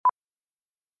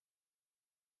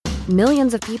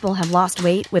Millions of people have lost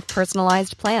weight with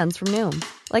personalized plans from Noom.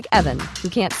 Like Evan, who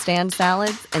can't stand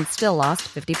salads and still lost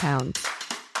 50 pounds.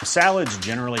 Salads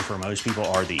generally for most people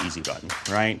are the easy button,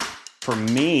 right? For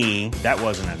me, that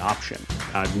wasn't an option.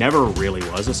 I never really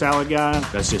was a salad guy.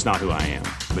 That's just not who I am.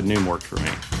 But Noom worked for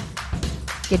me.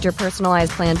 Get your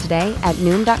personalized plan today at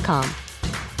Noom.com.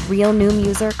 Real Noom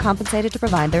user compensated to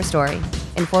provide their story.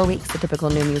 In 4 weeks, the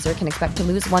typical Noom user can expect to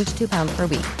lose 1 to 2 pounds per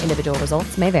week. Individual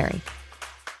results may vary.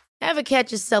 Ever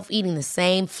catch yourself eating the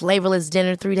same flavorless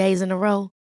dinner 3 days in a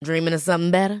row? Dreaming of something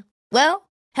better? Well,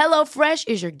 HelloFresh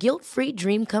is your guilt-free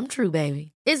dream come true,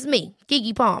 baby. It's me,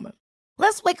 Keke Palmer.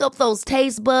 Let's wake up those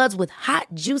taste buds with hot,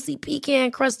 juicy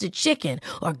pecan-crusted chicken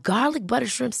or garlic butter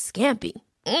shrimp scampi.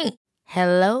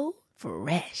 Hello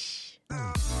Fresh.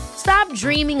 Stop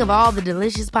dreaming of all the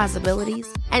delicious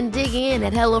possibilities and dig in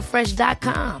at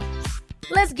HelloFresh.com.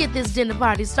 Let's get this dinner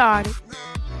party started.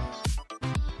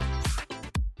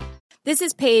 This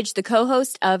is Paige, the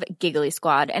co-host of Giggly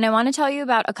Squad, and I want to tell you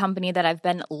about a company that I've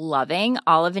been loving,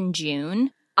 Olive &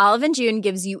 June. Olive & June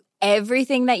gives you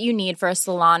everything that you need for a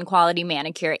salon-quality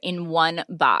manicure in one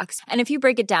box. And if you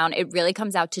break it down, it really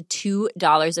comes out to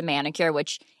 $2 a manicure,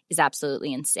 which is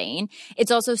absolutely insane.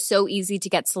 It's also so easy to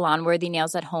get salon-worthy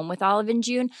nails at home with Olive &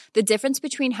 June. The difference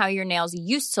between how your nails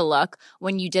used to look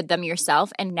when you did them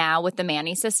yourself and now with the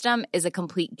Mani system is a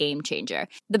complete game changer.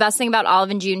 The best thing about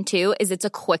Olive & June, too, is it's a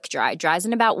quick dry. Dries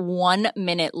in about 1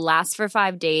 minute, lasts for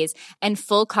 5 days, and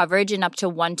full coverage in up to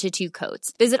 1 to 2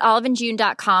 coats. Visit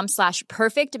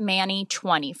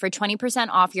oliveandjune.com/perfectmani20 for 20%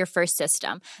 off your first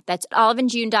system. That's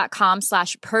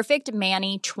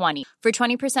oliveandjune.com/perfectmani20 for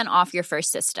 20% off your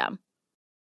first system.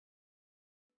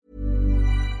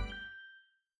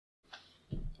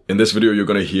 In this video, you're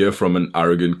going to hear from an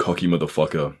arrogant, cocky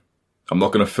motherfucker. I'm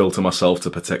not going to filter myself to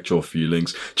protect your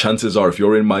feelings. Chances are, if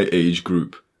you're in my age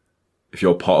group, if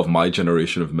you're part of my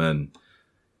generation of men,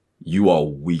 you are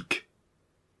weak.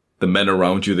 The men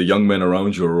around you, the young men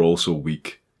around you are also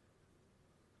weak.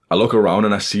 I look around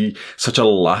and I see such a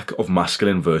lack of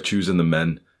masculine virtues in the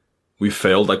men. We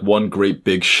failed like one great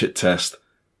big shit test.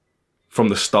 From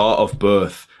the start of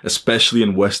birth, especially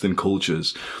in Western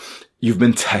cultures, you've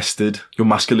been tested. Your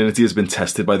masculinity has been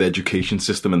tested by the education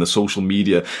system and the social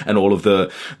media and all of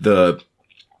the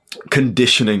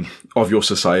conditioning of your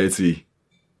society.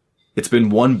 It's been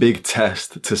one big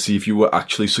test to see if you were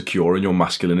actually secure in your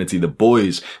masculinity. The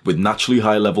boys with naturally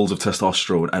high levels of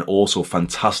testosterone and also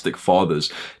fantastic fathers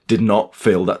did not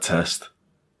fail that test.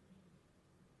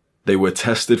 They were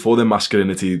tested for their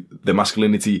masculinity. Their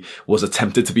masculinity was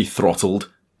attempted to be throttled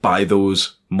by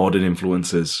those modern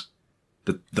influences.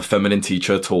 The feminine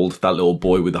teacher told that little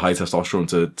boy with the high testosterone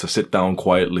to sit down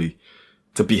quietly,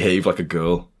 to behave like a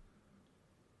girl.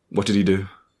 What did he do?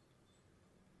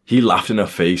 He laughed in her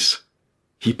face.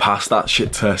 He passed that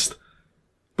shit test.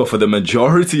 But for the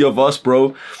majority of us,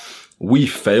 bro, we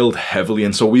failed heavily.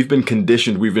 And so we've been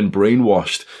conditioned, we've been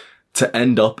brainwashed to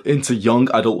end up into young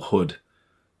adulthood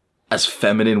as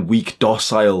feminine, weak,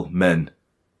 docile men.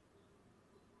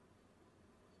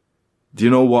 Do you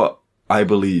know what I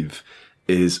believe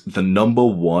is the number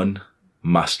one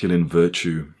masculine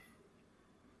virtue?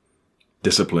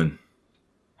 Discipline.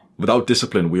 Without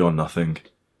discipline, we are nothing.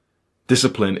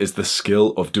 Discipline is the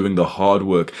skill of doing the hard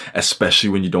work, especially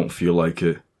when you don't feel like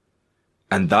it.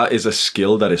 And that is a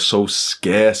skill that is so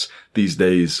scarce these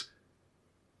days.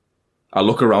 I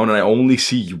look around and I only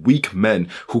see weak men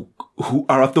who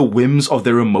are at the whims of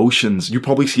their emotions. You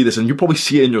probably see this and you probably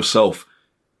see it in yourself.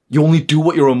 You only do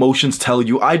what your emotions tell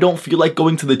you. I don't feel like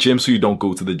going to the gym, so you don't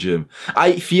go to the gym.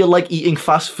 I feel like eating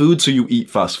fast food, so you eat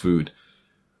fast food.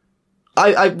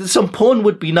 Some porn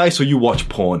would be nice, so you watch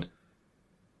porn.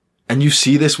 And you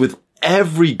see this with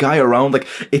every guy around. Like,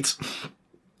 it's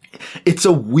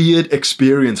a weird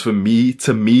experience for me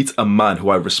to meet a man who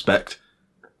I respect.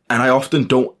 And I often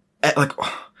don't, like,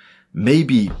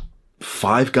 maybe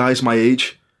 5 guys my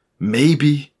age.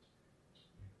 Maybe.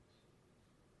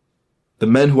 The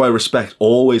men who I respect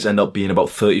always end up being about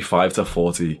 35 to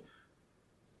 40.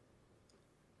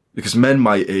 Because men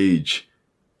my age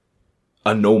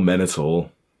are no men at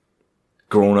all.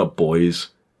 Grown-up boys.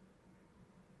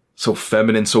 So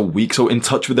feminine, so weak, so in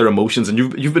touch with their emotions. And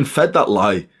you've been fed that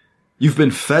lie. You've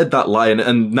been fed that lie.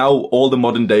 And now all the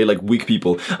modern day, like, weak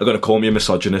people are going to call me a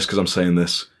misogynist because I'm saying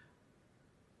this.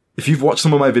 If you've watched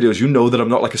some of my videos, you know that I'm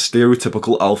not like a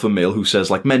stereotypical alpha male who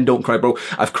says, like, men don't cry, bro.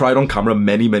 I've cried on camera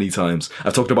many, many times.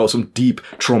 I've talked about some deep,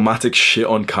 traumatic shit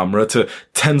on camera to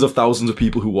tens of thousands of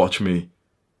people who watch me.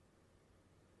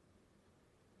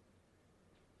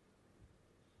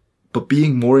 But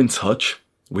being more in touch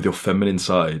with your feminine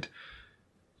side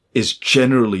is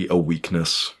generally a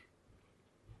weakness.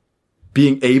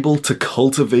 being able to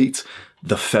cultivate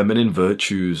the feminine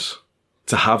virtues,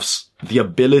 to have the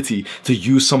ability to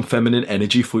use some feminine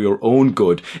energy for your own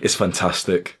good is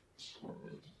fantastic.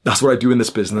 That's what I do in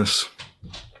this business.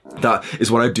 That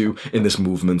is what I do in this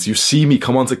movement. You see me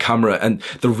come onto camera, and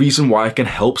the reason why I can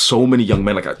help so many young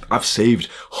men, like I've saved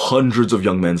hundreds of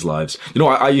young men's lives. You know,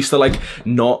 I used to like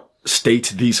not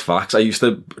state these facts. I used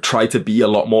to try to be a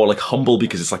lot more like humble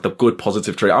because it's like the good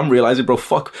positive trait. I'm realizing, bro,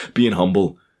 fuck being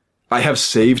humble. I have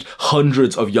saved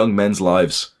hundreds of young men's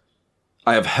lives.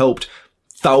 I have helped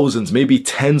thousands, maybe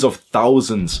tens of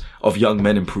thousands of young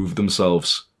men improve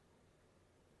themselves.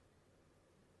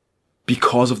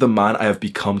 Because of the man I have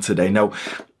become today. Now,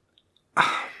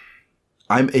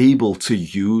 I'm able to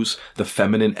use the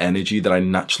feminine energy that I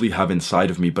naturally have inside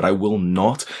of me, but I will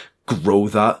not grow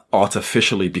that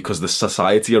artificially because the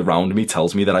society around me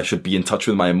tells me that I should be in touch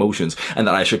with my emotions and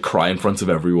that I should cry in front of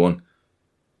everyone.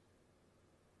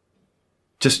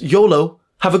 Just YOLO,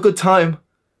 have a good time.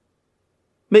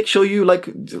 Make sure you like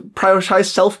prioritize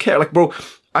self-care. Like, bro,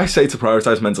 I say to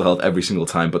prioritize mental health every single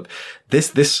time, but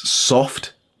this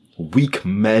soft, weak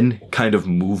men kind of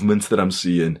movement that I'm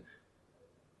seeing,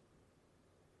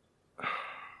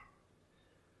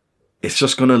 it's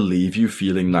just going to leave you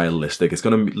feeling nihilistic. It's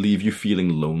going to leave you feeling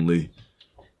lonely.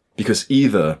 Because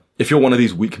either, if you're one of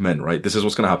these weak men, right, this is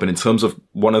what's going to happen in terms of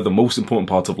one of the most important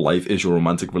parts of life is your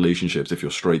romantic relationships if you're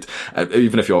straight.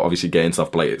 Even if you're obviously gay and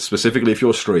stuff, but like, specifically if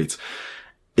you're straight.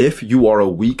 If you are a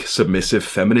weak, submissive,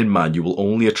 feminine man, you will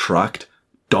only attract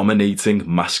dominating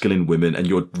masculine women, and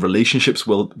your relationships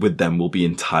with them will be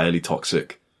entirely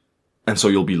toxic. And so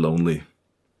you'll be lonely.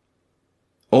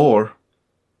 Or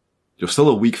you're still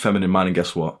a weak feminine man, and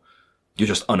guess what? You're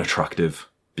just unattractive.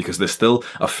 Because there's still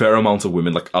a fair amount of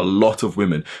women, like a lot of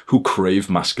women, who crave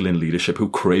masculine leadership, who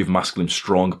crave masculine,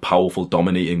 strong, powerful,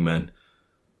 dominating men.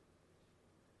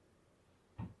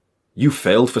 You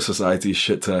failed for society's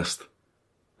shit test.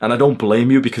 And I don't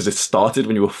blame you because it started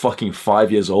when you were fucking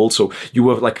 5 years old. So you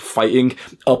were like fighting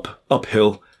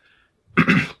uphill.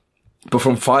 But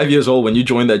from 5 years old, when you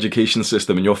joined the education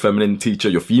system and your feminine teacher,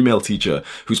 your female teacher,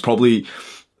 who's probably,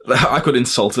 I could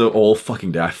insult her all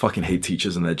fucking day. I fucking hate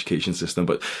teachers in the education system,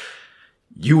 but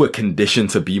you were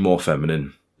conditioned to be more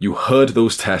feminine. You heard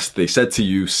those tests. They said to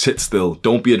you, sit still.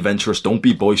 Don't be adventurous. Don't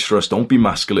be boisterous. Don't be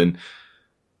masculine.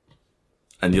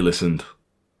 And you listened.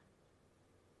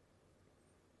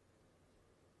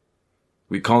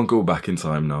 We can't go back in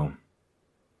time now.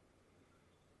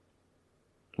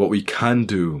 What we can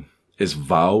do is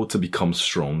vow to become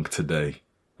strong today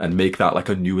and make that like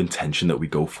a new intention that we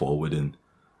go forward in.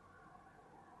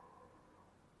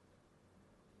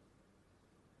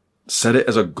 Set it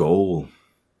as a goal,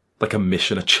 like a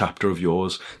mission, a chapter of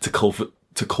yours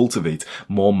to cultivate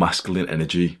more masculine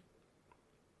energy.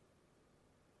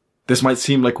 This might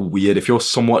seem like weird if you're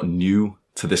somewhat new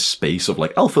to this space of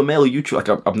like alpha male YouTube. Like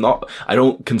I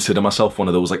don't consider myself one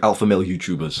of those like alpha male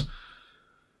YouTubers.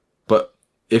 But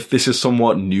if this is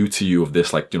somewhat new to you of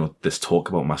this, like, you know, this talk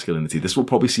about masculinity, this will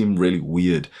probably seem really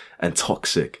weird and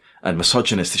toxic and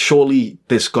misogynist. Surely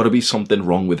there's gotta be something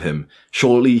wrong with him.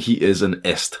 Surely he is an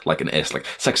est, like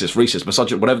sexist, racist,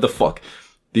 misogynist, whatever the fuck.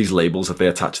 These labels that they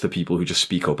attach to people who just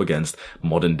speak up against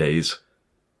modern days.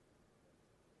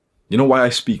 You know why I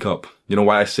speak up? You know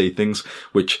why I say things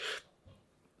which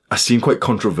I seem quite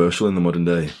controversial in the modern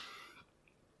day?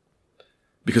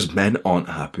 Because men aren't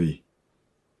happy.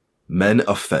 Men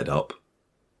are fed up.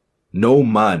 No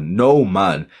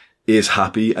man is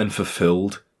happy and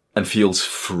fulfilled and feels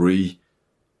free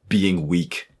being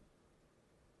weak.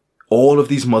 All of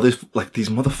these these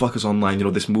motherfuckers online, you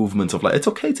know, this movement of like, it's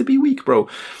okay to be weak, bro.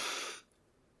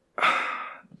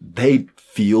 They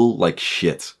feel like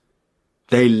shit.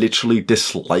 They literally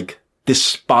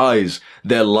despise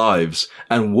their lives.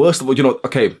 And worst of all, you know,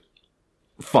 okay,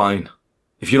 fine.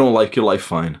 If you don't like your life,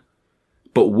 fine.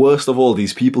 But worst of all,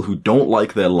 these people who don't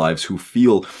like their lives, who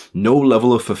feel no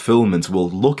level of fulfillment, will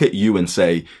look at you and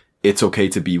say, it's okay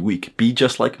to be weak. Be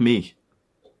just like me.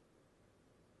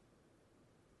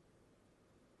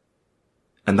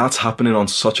 And that's happening on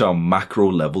such a macro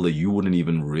level that you wouldn't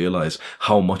even realize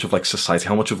how much of like society,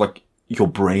 how much of like your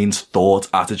brain's thoughts,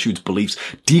 attitudes, beliefs,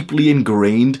 deeply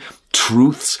ingrained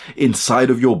truths inside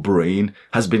of your brain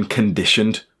has been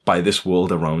conditioned by this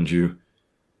world around you.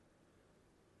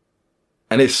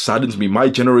 And it saddens me. My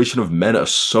generation of men are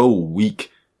so weak,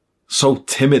 so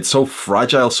timid, so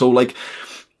fragile, so like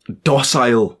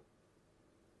docile.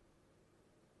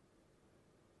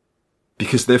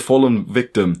 Because they've fallen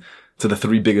victim to the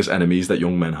three biggest enemies that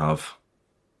young men have.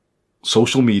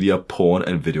 Social media, porn,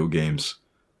 and video games.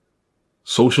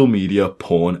 Social media,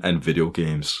 porn, and video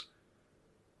games.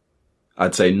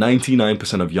 I'd say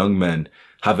 99% of young men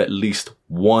have at least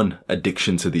one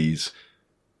addiction to these.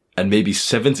 And maybe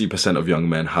 70% of young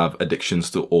men have addictions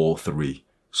to all three.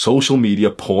 Social media,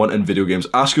 porn, and video games.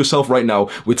 Ask yourself right now,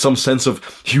 with some sense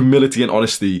of humility and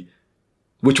honesty,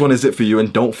 which one is it for you?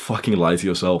 And don't fucking lie to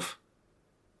yourself.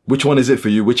 Which one is it for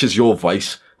you? Which is your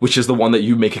vice? Which is the one that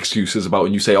you make excuses about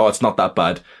and you say, oh, it's not that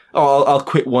bad. Oh, I'll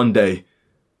quit one day.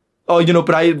 Oh,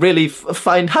 but I really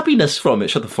find happiness from it.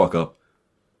 Shut the fuck up.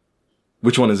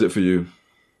 Which one is it for you?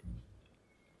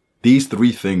 These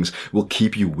three things will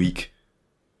keep you weak.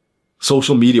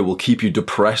 Social media will keep you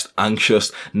depressed,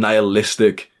 anxious,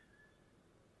 nihilistic,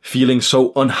 feeling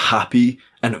so unhappy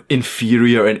and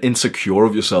inferior and insecure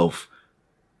of yourself.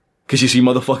 Because you see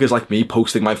motherfuckers like me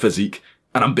posting my physique,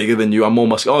 and I'm bigger than you, I'm more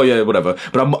muscular, oh yeah, whatever.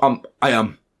 But I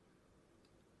am.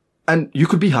 And you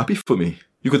could be happy for me.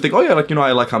 You could think, oh yeah,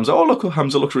 I like Hamza. Oh look,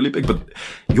 Hamza looks really big. But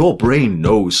your brain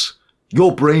knows.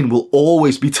 Your brain will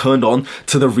always be turned on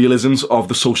to the realisms of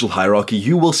the social hierarchy.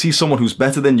 You will see someone who's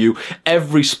better than you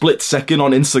every split second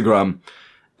on Instagram.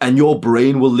 And your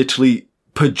brain will literally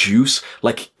produce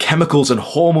like chemicals and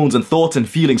hormones and thoughts and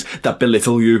feelings that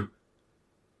belittle you.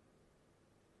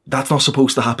 That's not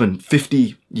supposed to happen.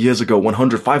 50 years ago,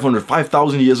 100, 500,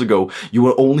 5,000 years ago, you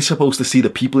were only supposed to see the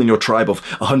people in your tribe of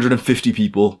 150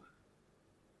 people.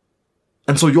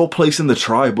 And so your place in the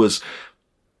tribe was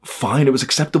fine. It was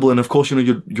acceptable. And of course,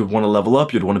 you'd want to level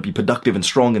up. You'd want to be productive and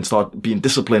strong and start being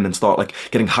disciplined and start like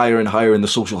getting higher and higher in the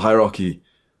social hierarchy.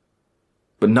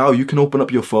 But now you can open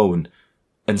up your phone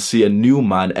and see a new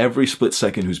man every split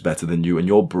second who's better than you. And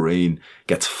your brain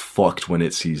gets fucked when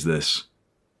it sees this.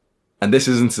 And this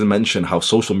isn't to mention how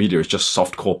social media is just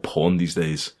softcore porn these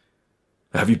days.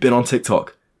 Have you been on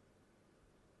TikTok?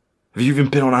 Have you even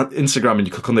been on Instagram and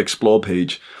you click on the explore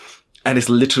page and it's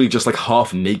literally just like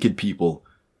half naked people?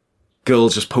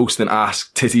 Girls just posting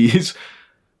ass, titties.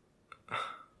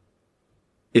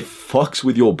 It fucks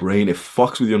with your brain. It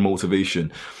fucks with your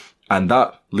motivation. And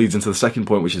that leads into the second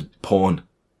point, which is porn.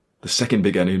 The second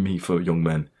big enemy for young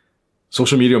men.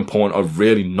 Social media and porn are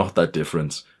really not that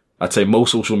different. I'd say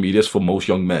most social medias for most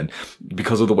young men,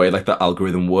 because of the way like the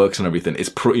algorithm works and everything, it's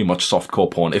pretty much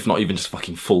softcore porn, if not even just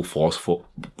fucking full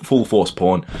force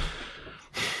porn.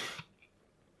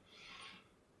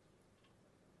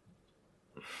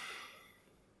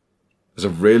 There's a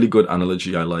really good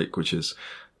analogy I like, which is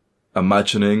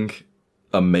imagining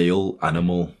a male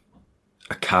animal,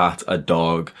 a cat, a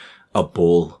dog, a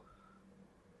bull,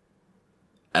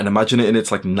 and imagine it in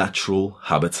its like natural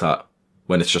habitat.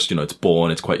 When it's just, it's born,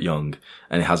 it's quite young,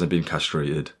 and it hasn't been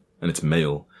castrated, and it's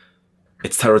male.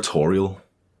 It's territorial.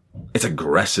 It's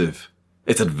aggressive.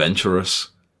 It's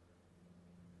adventurous.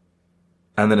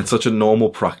 And then it's such a normal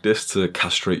practice to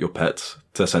castrate your pets,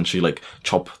 to essentially like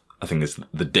chop, I think it's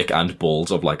the dick and balls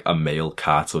of like a male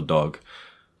cat or dog.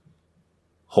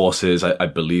 Horses, I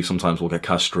believe sometimes will get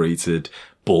castrated.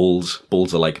 Bulls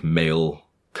are like male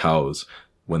cows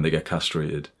when they get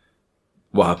castrated.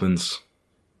 What happens?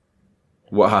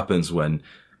 What happens when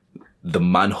the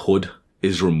manhood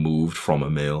is removed from a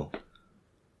male?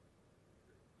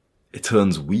 It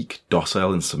turns weak,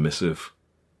 docile, and submissive.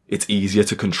 It's easier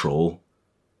to control.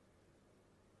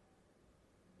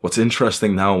 What's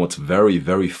interesting now, and what's very,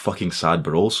 very fucking sad,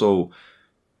 but also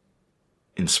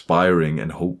inspiring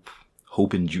and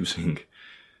hope-inducing,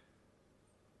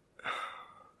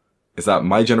 is that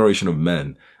my generation of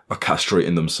men are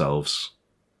castrating themselves.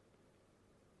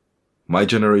 My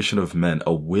generation of men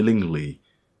are willingly,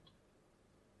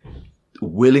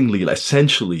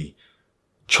 essentially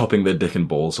chopping their dick and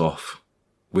balls off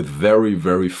with very,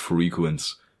 very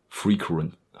frequent,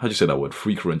 how do you say that word?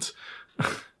 Frequent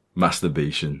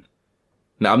masturbation.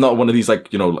 Now, I'm not one of these like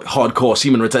hardcore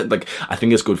semen retention. Like, I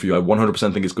think it's good for you. I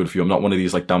 100% think it's good for you. I'm not one of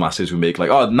these like dumbasses who make like,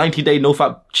 90-day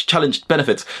no-fap challenge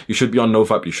benefits. You should be on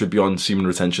no-fap. You should be on semen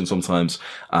retention sometimes.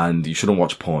 And you shouldn't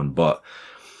watch porn. But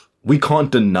we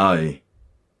can't deny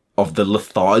of the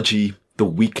lethargy, the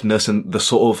weakness, and the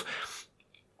sort of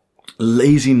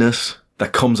laziness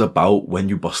that comes about when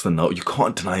you bust a nut. You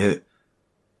can't deny it.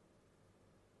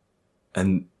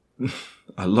 And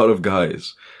a lot of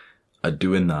guys are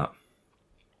doing that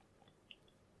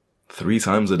 3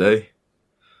 times a day.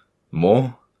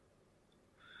 More.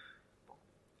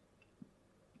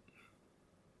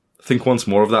 Think once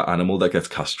more of that animal that gets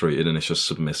castrated and it's just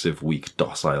submissive, weak,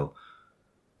 docile,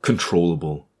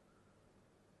 controllable.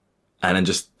 And then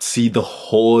just see the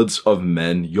hordes of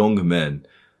men, young men,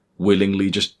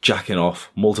 willingly just jacking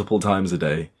off multiple times a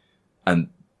day. And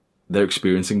they're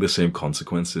experiencing the same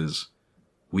consequences.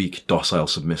 Weak, docile,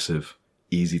 submissive,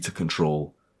 easy to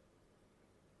control.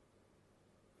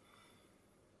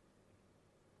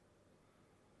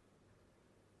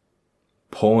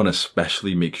 porn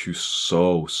especially makes you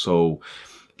so,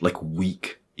 like,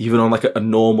 weak. Even on like a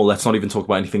normal, let's not even talk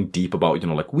about anything deep about,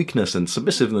 like weakness and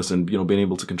submissiveness and, being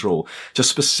able to control. Just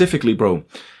specifically, bro,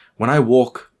 when I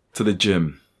walk to the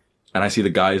gym and I see the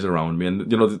guys around me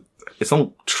and, it's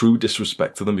not true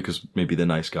disrespect to them because maybe they're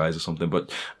nice guys or something,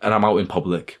 and I'm out in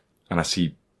public and I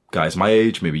see guys my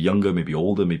age, maybe younger, maybe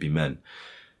older, maybe men.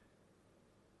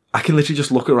 I can literally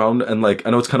just look around and like, I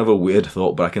know it's kind of a weird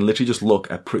thought, but I can literally just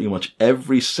look at pretty much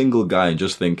every single guy and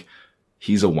just think,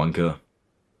 he's a wanker.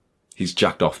 He's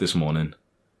jacked off this morning.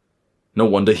 No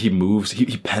wonder he moves.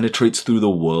 He penetrates through the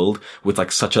world with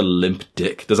like such a limp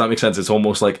dick. Does that make sense? It's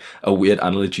almost like a weird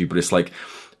analogy, but it's like,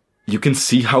 you can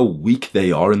see how weak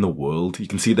they are in the world. You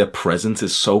can see their presence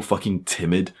is so fucking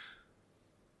timid.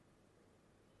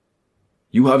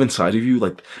 You have inside of you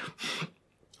like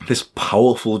this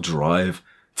powerful drive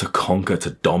to conquer,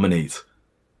 to dominate.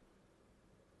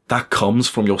 That comes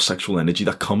from your sexual energy.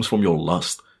 That comes from your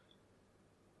lust.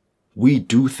 We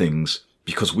do things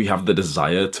because we have the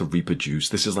desire to reproduce.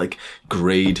 This is like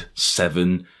grade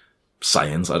 7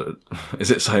 science. Is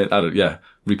it science? Yeah.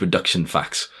 Reproduction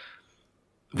facts.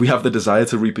 We have the desire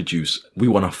to reproduce. We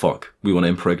want to fuck. We want to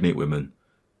impregnate women.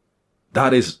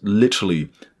 That is literally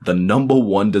the number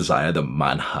one desire that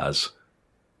man has.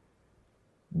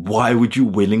 Why would you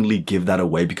willingly give that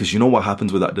away? Because you know what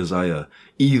happens with that desire?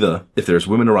 Either, if there's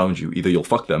women around you, either you'll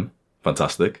fuck them.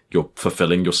 Fantastic. You're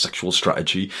fulfilling your sexual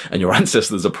strategy and your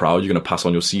ancestors are proud. You're going to pass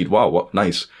on your seed. Wow, what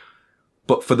nice.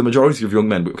 But for the majority of young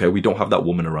men, okay, we don't have that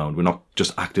woman around. We're not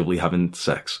just actively having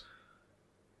sex.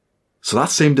 So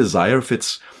that same desire, if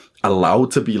it's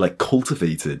allowed to be like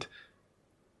cultivated,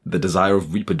 the desire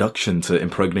of reproduction to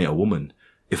impregnate a woman,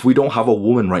 if we don't have a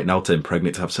woman right now to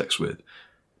impregnate, to have sex with,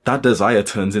 that desire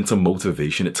turns into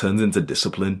motivation. It turns into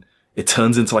discipline. It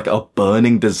turns into like a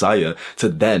burning desire to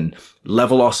then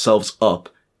level ourselves up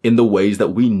in the ways that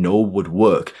we know would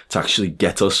work to actually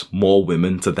get us more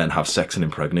women to then have sex and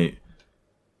impregnate.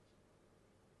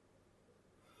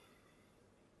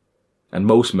 And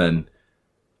most men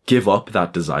give up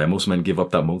that desire. Most men give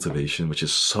up that motivation, which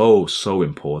is so, so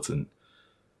important.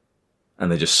 And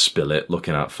they just spill it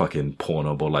looking at fucking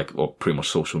porno or pretty much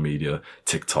social media,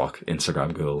 TikTok,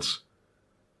 Instagram girls.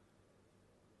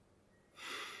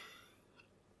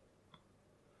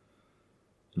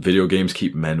 Video games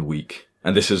keep men weak.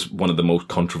 And this is one of the most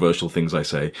controversial things I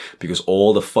say, because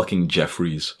all the fucking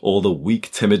Jeffreys, all the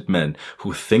weak, timid men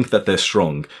who think that they're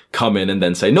strong come in and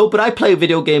then say, no, but I play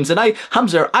video games and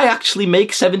Hamza, I actually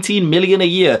make 17 million a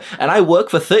year and I work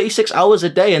for 36 hours a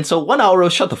day. And so 1 hour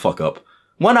shut the fuck up.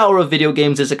 1 hour of video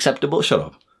games is acceptable. Shut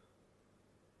up.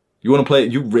 You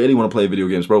really want to play video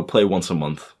games, bro? Play once a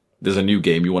month. There's a new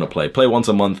game you want to play. Play once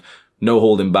a month. No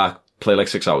holding back. Play like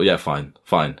 6 hours. Yeah, fine.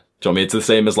 Do you know what I mean? It's the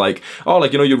same as like, oh,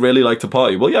 like, you really like to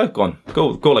party. Well, yeah, go on.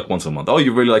 Go like once a month. Oh,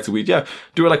 you really like to weed? Yeah,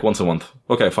 do it like once a month.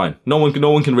 Okay, fine. No one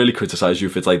can really criticize you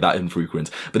if it's like that infrequent.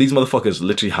 But these motherfuckers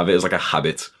literally have it as like a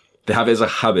habit. They have it as a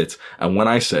habit. And when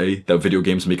I say that video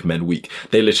games make men weak,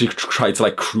 they literally try to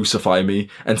like crucify me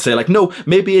and say like, no,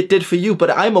 maybe it did for you,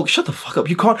 but shut the fuck up.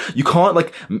 You can't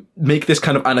like make this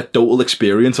kind of anecdotal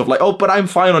experience of like, oh, but I'm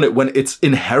fine on it when it's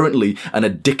inherently an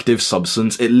addictive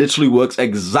substance. It literally works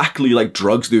exactly like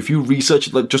drugs do. If you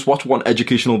research, like just watch one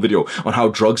educational video on how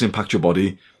drugs impact your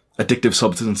body, addictive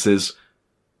substances,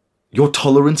 your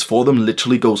tolerance for them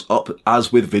literally goes up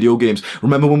as with video games.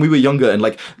 Remember when we were younger and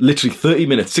like literally 30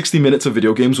 minutes, 60 minutes of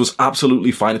video games was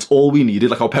absolutely fine. It's all we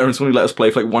needed. Like our parents only let us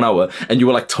play for like 1 hour and you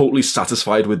were like totally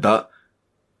satisfied with that.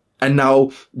 And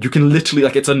now you can literally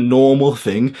like, it's a normal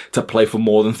thing to play for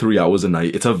more than 3 hours a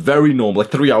night. It's a very normal,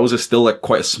 like 3 hours is still like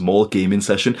quite a small gaming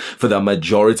session for the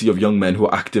majority of young men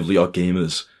who actively are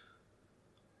gamers.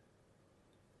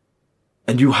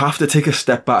 And you have to take a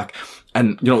step back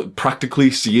and,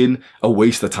 practically seeing a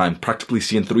waste of time, practically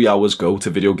seeing 3 hours go to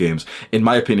video games. In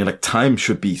my opinion, like time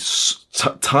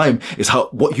is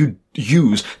what you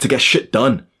use to get shit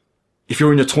done. If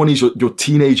you're in your 20s, your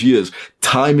teenage years,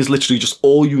 time is literally just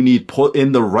all you need. Put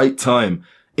in the right time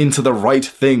into the right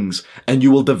things and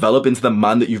you will develop into the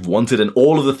man that you've wanted and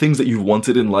all of the things that you've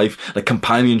wanted in life, like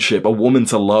companionship, a woman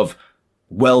to love,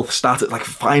 wealth, status, like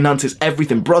finances,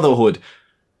 everything, brotherhood,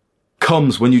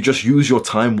 comes when you just use your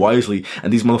time wisely.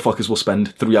 And these motherfuckers will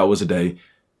spend 3 hours a day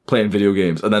playing video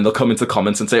games. And then they'll come into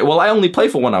comments and say, well, I only play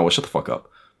for 1 hour. Shut the fuck up.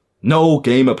 No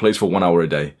gamer plays for 1 hour a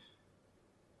day.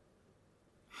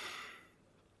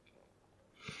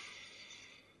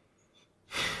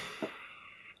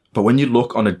 But when you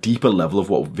look on a deeper level of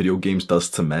what video games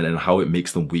does to men and how it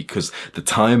makes them weak, because the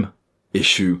time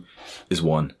issue is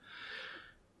one.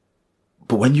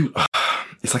 But when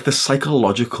it's like the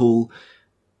psychological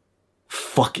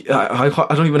I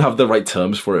don't even have the right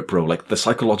terms for it, bro. Like the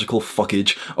psychological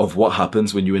fuckage of what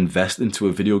happens when you invest into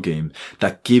a video game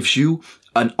that gives you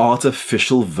an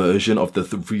artificial version of the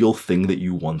real thing that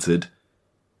you wanted.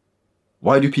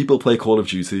 Why do people play Call of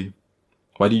Duty?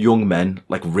 Why do young men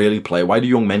really play? Why do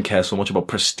young men care so much about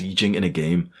prestiging in a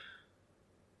game?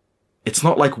 It's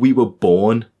not like we were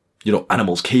born,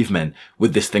 animals, cavemen,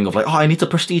 with this thing of I need to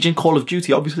prestige in Call of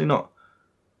Duty. Obviously not.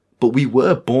 But we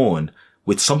were born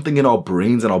with something in our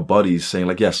brains and our bodies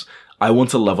saying yes, I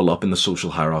want to level up in the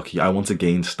social hierarchy. I want to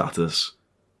gain status.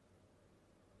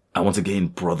 I want to gain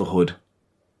brotherhood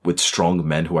with strong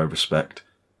men who I respect.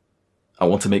 I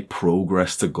want to make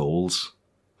progress to goals.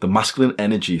 The masculine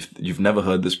energy, you've never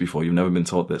heard this before, you've never been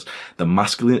taught this. The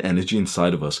masculine energy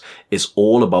inside of us is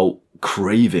all about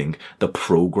craving the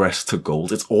progress to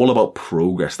goals. It's all about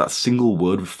progress. That single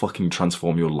word will fucking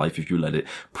transform your life if you let it.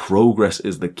 Progress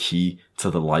is the key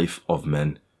to the life of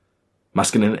men.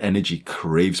 Masculine energy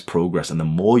craves progress, and the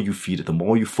more you feed it, the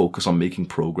more you focus on making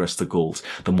progress to goals,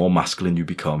 the more masculine you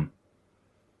become.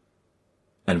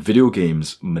 And video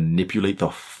games manipulate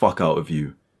the fuck out of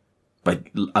you by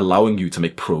allowing you to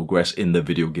make progress in the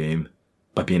video game,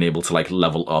 by being able to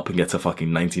level up and get to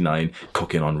fucking 99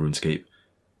 cooking on RuneScape.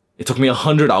 It took me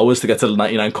 100 hours to get to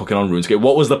 99 cooking on RuneScape.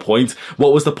 What was the point?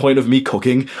 What was the point of me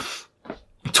cooking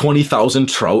 20,000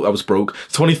 trout? I was broke.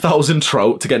 20,000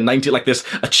 trout to get 90, this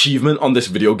achievement on this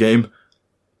video game.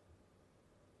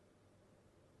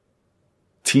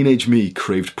 Teenage me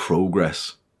craved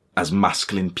progress, as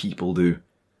masculine people do.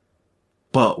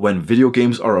 But when video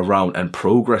games are around and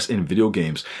progress in video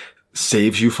games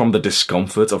saves you from the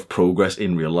discomfort of progress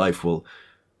in real life, well,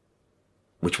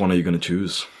 which one are you going to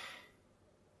choose?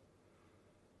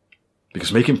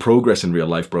 Because making progress in real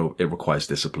life, bro, it requires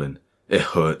discipline. It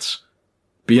hurts.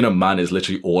 Being a man is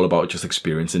literally all about just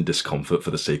experiencing discomfort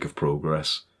for the sake of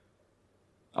progress.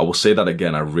 I will say that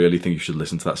again. I really think you should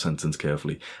listen to that sentence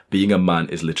carefully. Being a man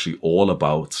is literally all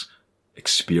about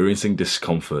experiencing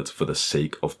discomfort for the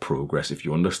sake of progress. If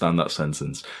you understand that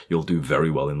sentence, you'll do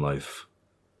very well in life.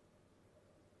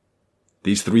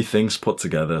 These three things put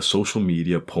together, social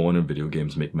media, porn, and video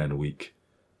games, make men weak.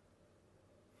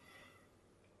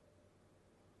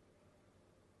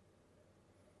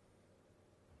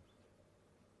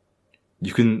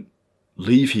 You can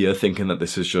leave here thinking that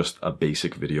this is just a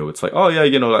basic video. It's oh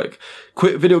yeah,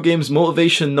 quit video games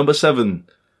motivation number 7.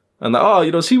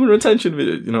 And semen retention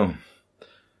video,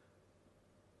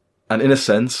 And in a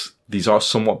sense, these are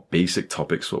somewhat basic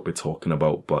topics, what we're talking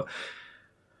about. But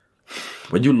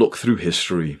when you look through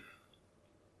history,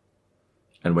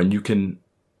 and when you can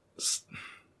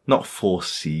not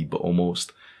foresee, but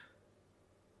almost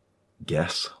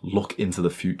look into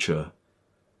the future,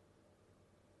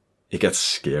 it gets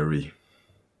scary.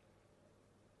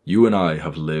 You and I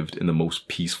have lived in the most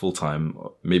peaceful time,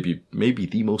 maybe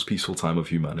the most peaceful time of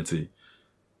humanity.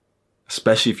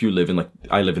 Especially if you live in,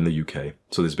 I live in the UK.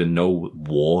 So there's been no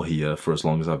war here for as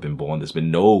long as I've been born. There's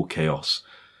been no chaos.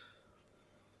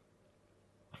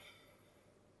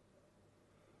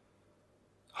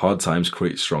 Hard times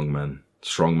create strong men.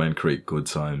 Strong men create good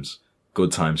times.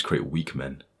 Good times create weak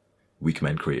men. Weak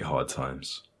men create hard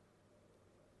times.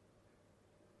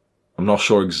 I'm not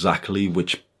sure exactly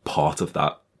which part of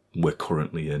that we're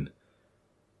currently in.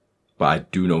 But I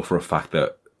do know for a fact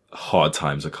that hard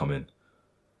times are coming.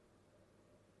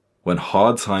 When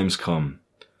hard times come,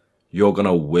 you're going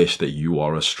to wish that you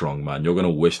are a strong man. You're going to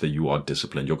wish that you are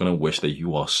disciplined. You're going to wish that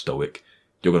you are stoic.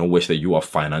 You're going to wish that you are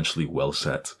financially well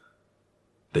set.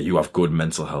 That you have good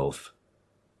mental health.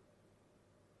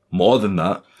 More than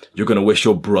that, you're going to wish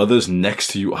your brothers next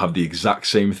to you have the exact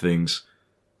same things.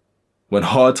 When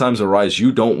hard times arise,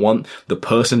 you don't want the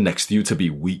person next to you to be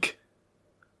weak.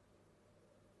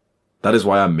 That is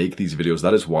why I make these videos.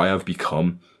 That is why I've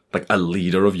become a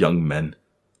leader of young men.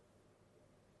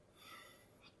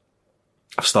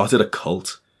 I've started a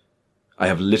cult. I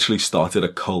have literally started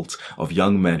a cult of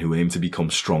young men who aim to become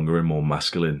stronger and more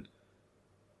masculine.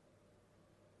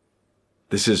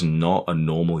 This is not a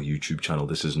normal YouTube channel.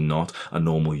 This is not a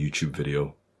normal YouTube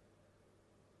video.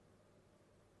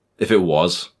 If it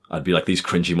was, I'd be like these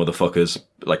cringy motherfuckers,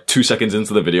 2 seconds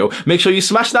into the video. Make sure you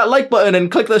smash that like button and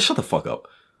click the shut the fuck up.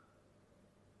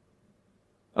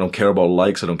 I don't care about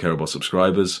likes. I don't care about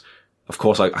subscribers. Of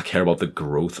course, I care about the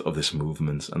growth of this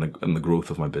movement and the growth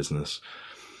of my business.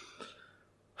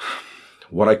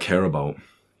 What I care about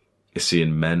is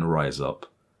seeing men rise up.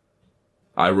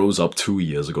 I rose up 2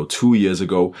 years ago. 2 years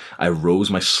ago, I rose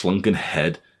my slunken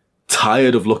head,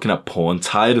 tired of looking at porn,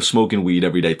 tired of smoking weed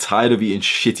every day, tired of eating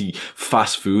shitty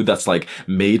fast food that's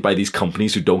made by these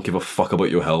companies who don't give a fuck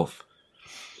about your health.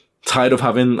 Tired of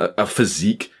having a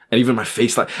physique and even my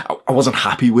face that I wasn't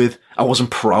happy with, I wasn't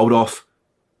proud of.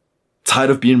 Tired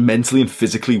of being mentally and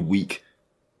physically weak.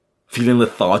 Feeling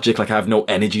lethargic, like I have no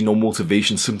energy, no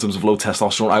motivation, symptoms of low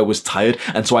testosterone. I was tired,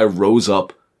 and so I rose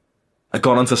up. I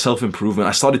got onto self-improvement.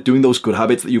 I started doing those good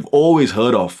habits that you've always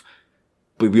heard of,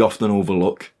 but we often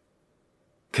overlook.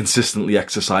 Consistently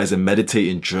exercising,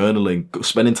 meditating, journaling,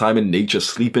 spending time in nature,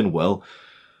 sleeping well.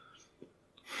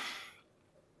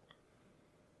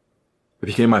 It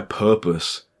became my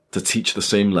purpose to teach the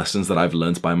same lessons that I've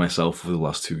learned by myself for the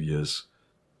last 2 years.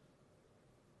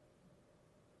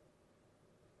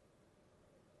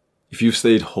 If you've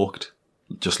stayed hooked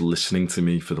just listening to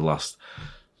me for the last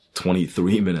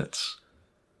 23 minutes,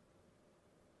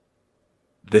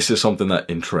 this is something that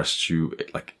interests you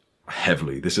like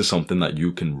heavily. This is something that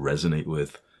you can resonate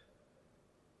with.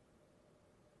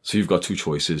 So you've got two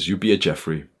choices. You be a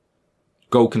Jeffrey.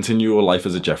 Go continue your life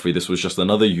as a Jeffrey. This was just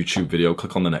another YouTube video.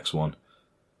 Click on the next one.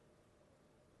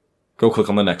 Go click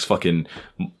on the next fucking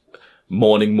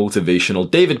morning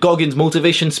motivational. David Goggins'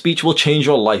 motivation speech will change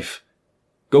your life.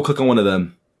 Go click on one of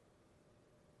them.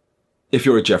 If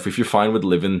you're a Jeffrey, if you're fine with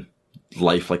living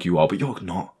life like you are, but you're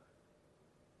not.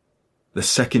 The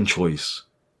second choice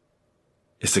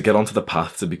is to get onto the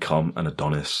path to become an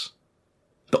Adonis.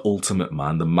 The ultimate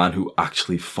man, the man who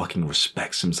actually fucking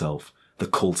respects himself, the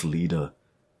cult leader.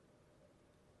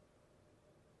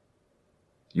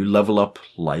 You level up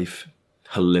life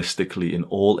holistically in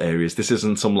all areas. This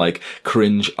isn't some like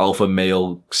cringe alpha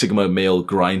male, sigma male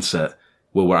grind set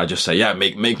where I just say, yeah,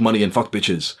 make money and fuck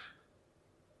bitches.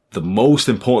 The most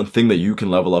important thing that you can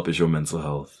level up is your mental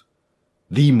health.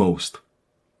 The most.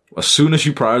 As soon as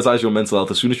you prioritize your mental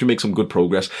health, as soon as you make some good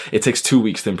progress, it takes 2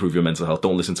 weeks to improve your mental health.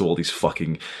 Don't listen to all these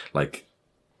fucking,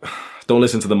 don't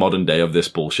listen to the modern day of this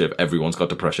bullshit. Everyone's got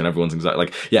depression. Everyone's anxiety.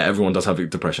 Like, yeah, everyone does have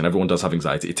depression. Everyone does have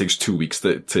anxiety. It takes 2 weeks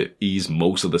to ease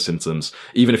most of the symptoms.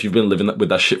 Even if you've been living with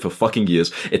that shit for fucking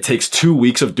years, it takes 2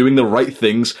 weeks of doing the right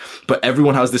things. But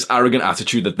everyone has this arrogant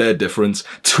attitude that they're different.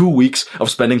 2 weeks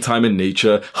of spending time in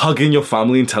nature, hugging your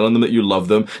family and telling them that you love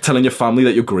them, telling your family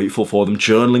that you're grateful for them,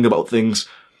 journaling about things.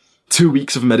 2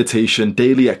 weeks of meditation,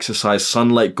 daily exercise,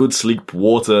 sunlight, good sleep,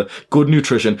 water, good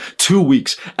nutrition. 2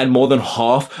 weeks and more than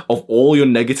half of all your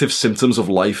negative symptoms of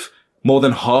life, more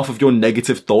than half of your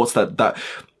negative thoughts that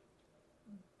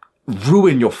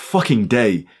ruin your fucking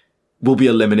day will be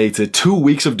eliminated. 2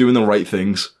 weeks of doing the right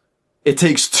things. It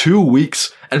takes 2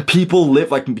 weeks and people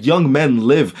live, like young men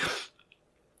live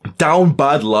down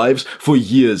bad lives for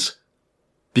years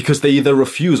because they either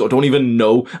refuse or don't even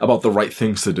know about the right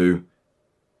things to do.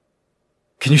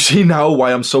 Can you see now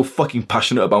why I'm so fucking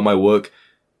passionate about my work?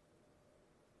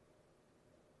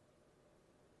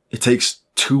 It takes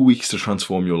 2 weeks to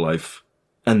transform your life.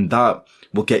 And that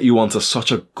will get you onto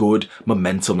such a good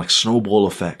momentum, like snowball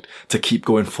effect, to keep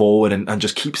going forward and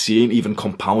just keep seeing even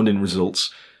compounding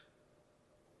results.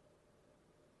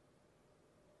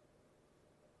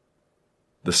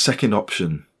 The second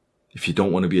option, if you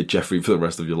don't want to be a Jeffrey for the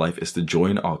rest of your life, is to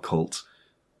join our cult.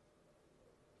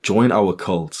 Join our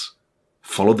cult.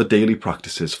 Follow the daily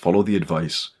practices, follow the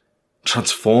advice,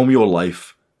 transform your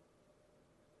life.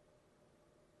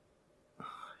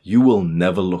 You will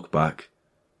never look back.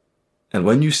 And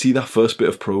when you see that first bit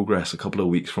of progress a couple of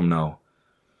weeks from now,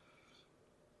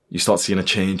 you start seeing a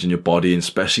change in your body, and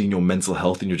especially in your mental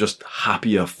health, and you're just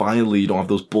happier. Finally, you don't have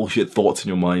those bullshit thoughts in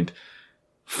your mind.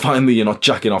 Finally, you're not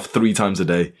jacking off 3 times a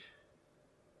day.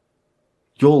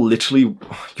 You'll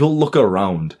look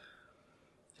around.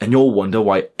 And you'll wonder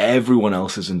why everyone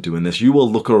else isn't doing this. You will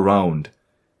look around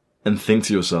and think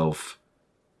to yourself,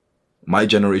 my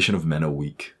generation of men are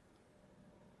weak.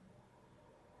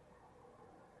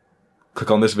 Click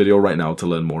on this video right now to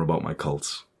learn more about my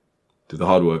cults. Do the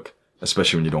hard work,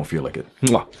 especially when you don't feel like it.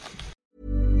 Mwah.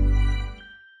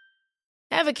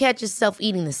 Ever catch yourself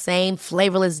eating the same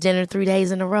flavorless dinner 3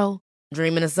 days in a row?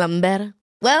 Dreaming of something better?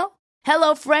 Well,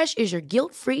 HelloFresh is your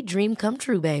guilt-free dream come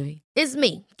true, baby. It's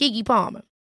me, Keke Palmer.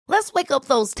 Let's wake up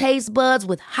those taste buds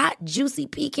with hot, juicy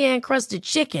pecan-crusted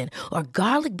chicken or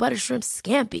garlic butter shrimp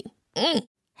scampi.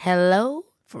 Hello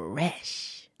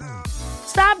Fresh.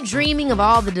 Stop dreaming of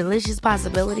all the delicious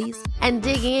possibilities and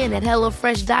dig in at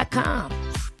HelloFresh.com.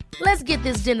 Let's get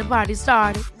this dinner party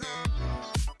started.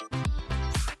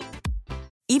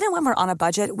 Even when we're on a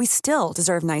budget, we still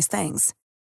deserve nice things.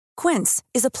 Quince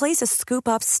is a place to scoop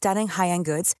up stunning high-end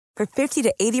goods for 50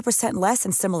 to 80% less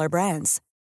than similar brands.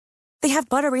 They have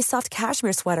buttery soft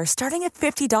cashmere sweaters starting at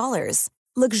 $50,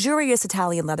 luxurious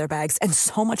Italian leather bags, and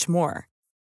so much more.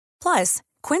 Plus,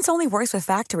 Quince only works with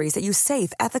factories that use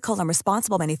safe, ethical, and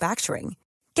responsible manufacturing.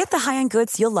 Get the high-end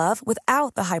goods you'll love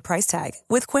without the high price tag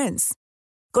with Quince.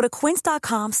 Go to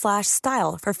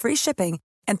quince.com/style for free shipping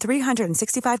and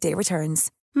 365-day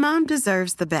returns. Mom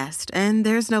deserves the best, and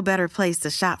there's no better place to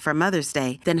shop for Mother's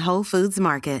Day than Whole Foods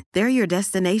Market. They're your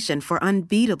destination for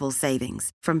unbeatable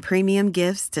savings, from premium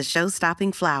gifts to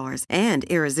show-stopping flowers and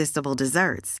irresistible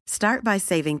desserts. Start by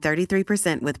saving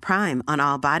 33% with Prime on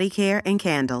all body care and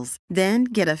candles. Then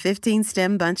get a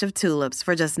 15-stem bunch of tulips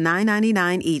for just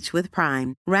 $9.99 each with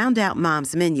Prime. Round out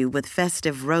Mom's menu with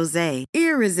festive rosé,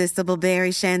 irresistible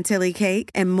berry chantilly cake,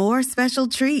 and more special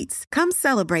treats. Come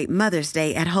celebrate Mother's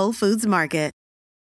Day at Whole Foods Market.